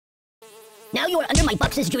Now you are under my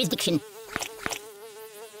box's jurisdiction.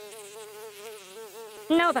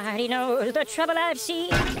 Nobody knows the trouble I've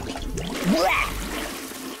seen.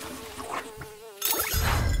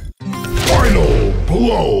 Final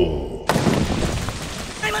blow!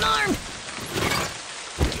 I'm unarmed!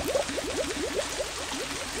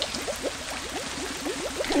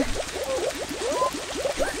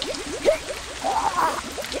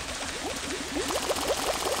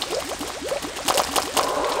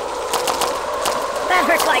 That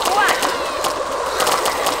hurts like what?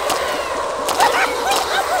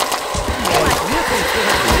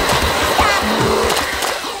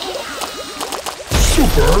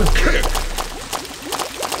 Super kick!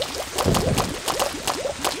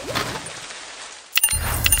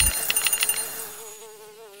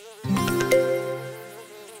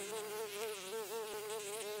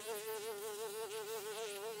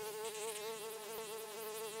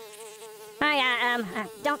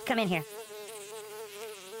 Don't come in here.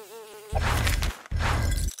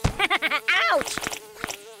 Ouch!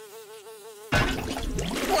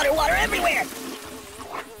 Water everywhere!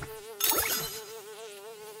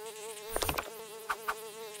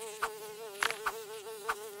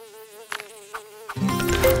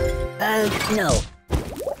 No.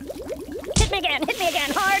 Hit me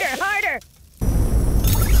again, harder!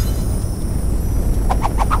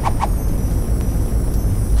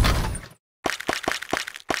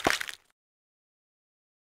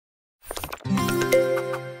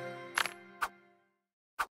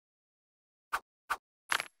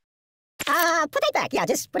 Put it back. Yeah,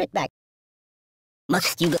 just put it back.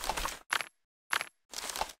 Must you go?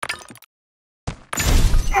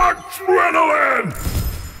 Adrenaline!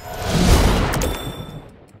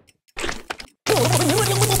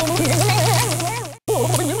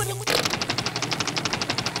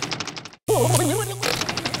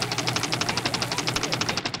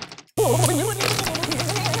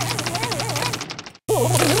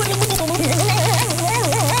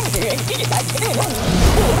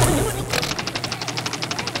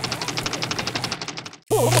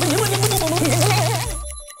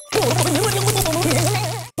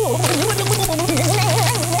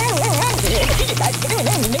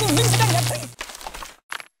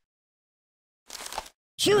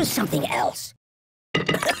 Choose something else.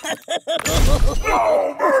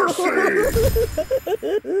 No mercy!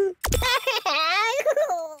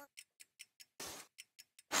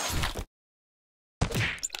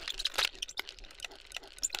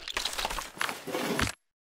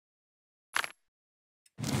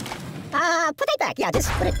 Put it back. Yeah, just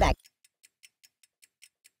put it back.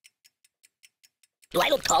 Do I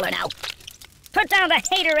look taller now? Put down the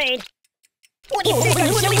haterade! What do you think,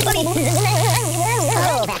 silly buddy?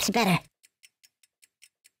 Oh, that's better.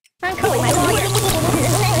 I'm calling my lawyer.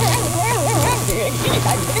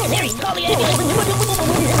 There he's calling it.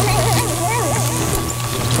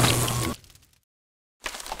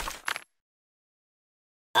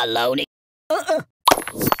 Alone.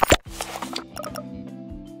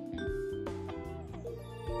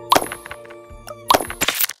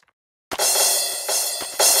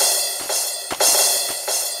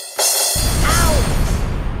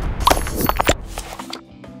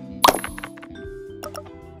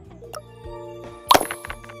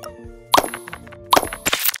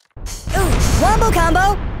 Wombo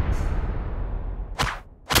combo!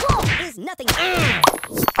 Is nothing.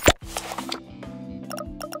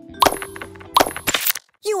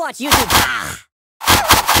 You watch YouTube.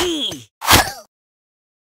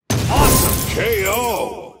 Awesome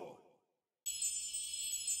KO!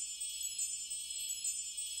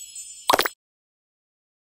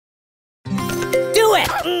 Do it!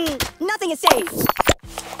 Nothing is safe.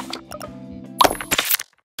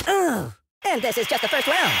 And this is just the first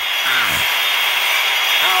round.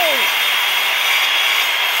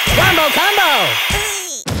 Wombo combo!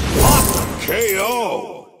 Awesome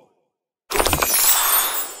KO!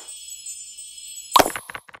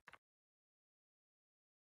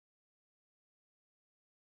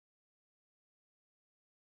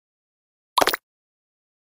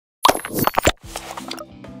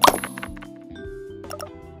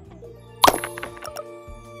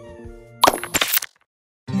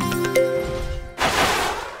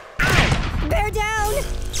 Bear down!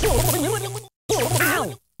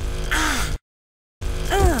 Ow!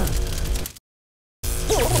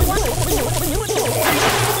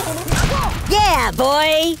 Yeah,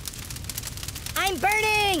 boy! I'm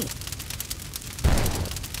burning!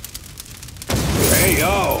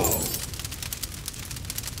 KO!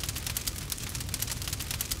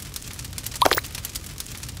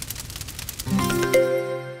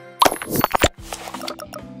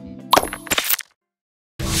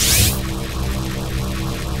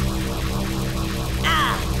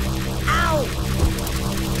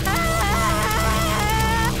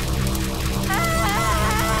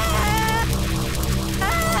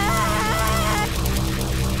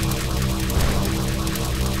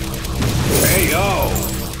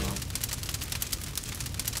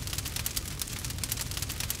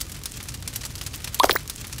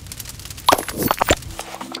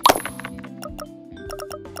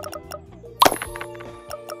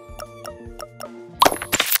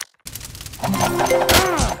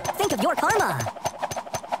 Think of your karma.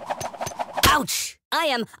 Ouch! I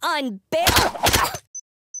am unbearable.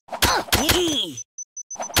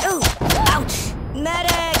 Ooh! Ouch!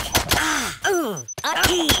 Medic!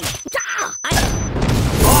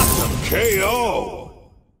 Awesome KO!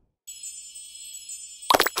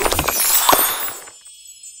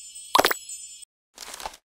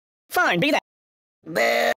 Fine, be that.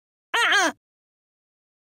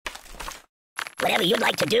 Whatever you'd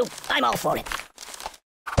like to do, I'm all for it.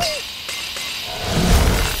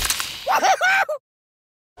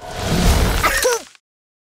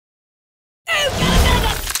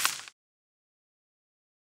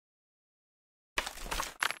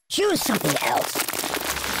 Choose something else.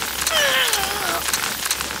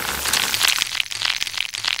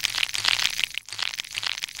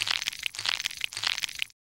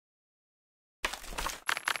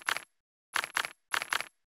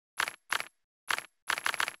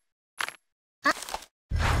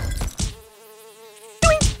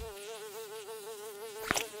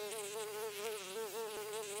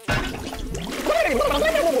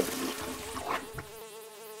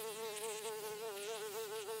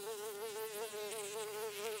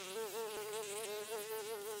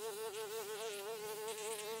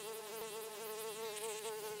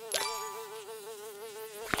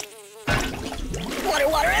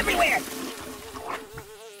 Water everywhere!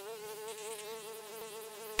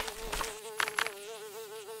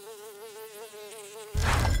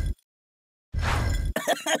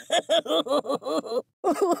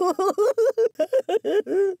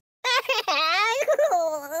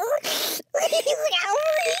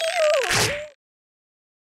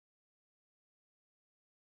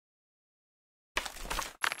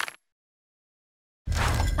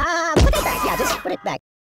 Put it back. Yeah, just put it back.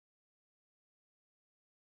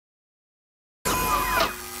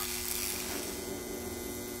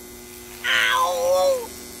 Ow!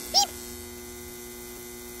 Beep!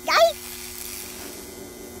 Guy?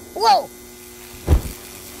 Whoa!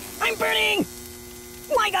 I'm burning!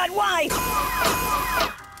 My God, why?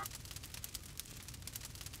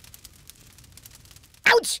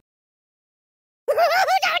 Ouch!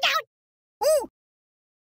 Down, down! Ooh!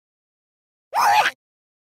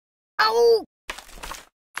 Oh!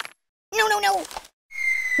 No, no, no!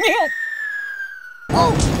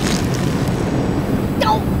 Oh!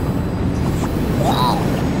 No! Whoa!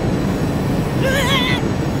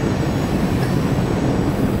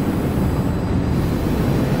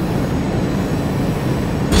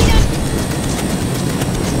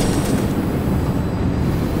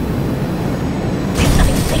 It's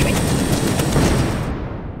nothing sacred.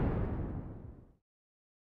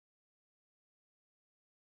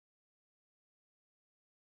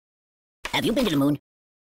 Have you been to the moon?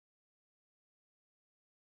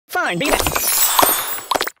 Fine, be that.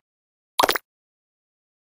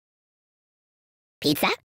 Pizza?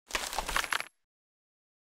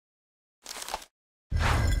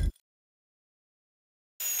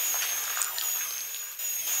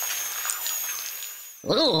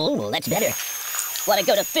 Ooh, that's better. Wanna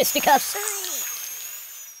go to fisticuffs?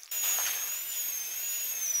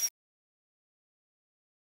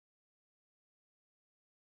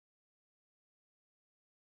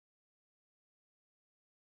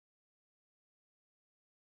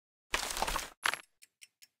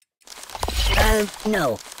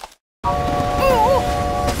 No.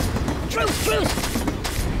 Truce, truce!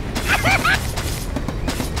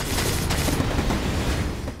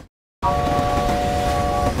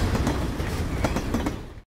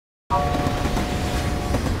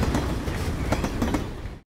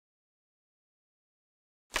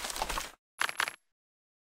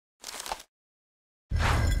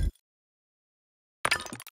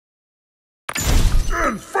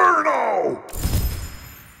 Inferno!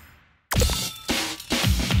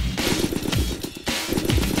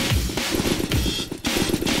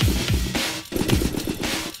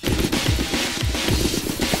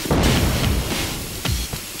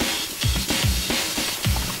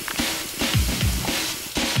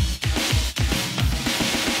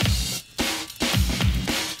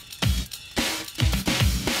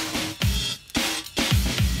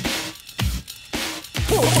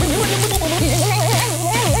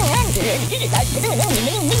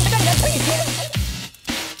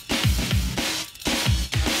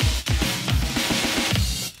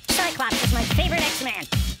 Cyclops is my favorite X-Man.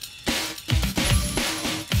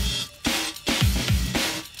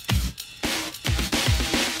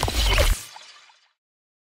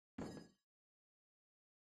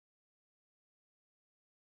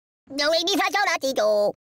 No, ini saja lah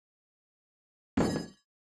tidur.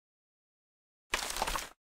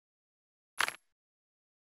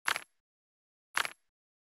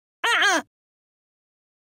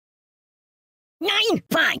 9.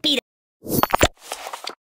 Fine, beat it.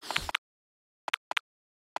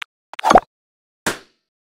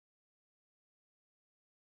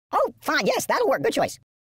 Oh, fine, yes, that'll work. Good choice.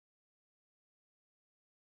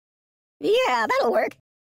 Yeah, that'll work.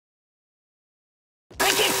 I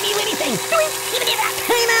can't feel anything.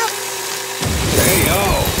 Time out.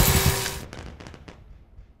 KO.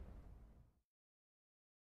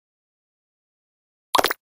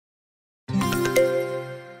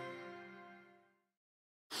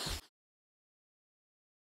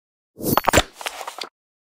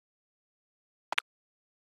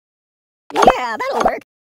 Yeah, that'll work.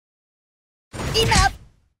 Enough.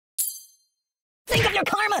 Think of your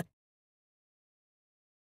karma.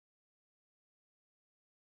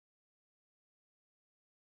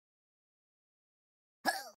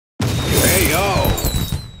 KO.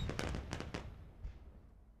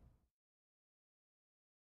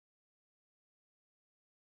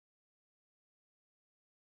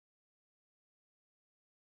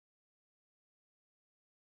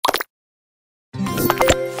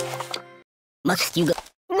 Must you go?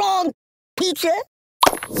 Wrong. Pizza.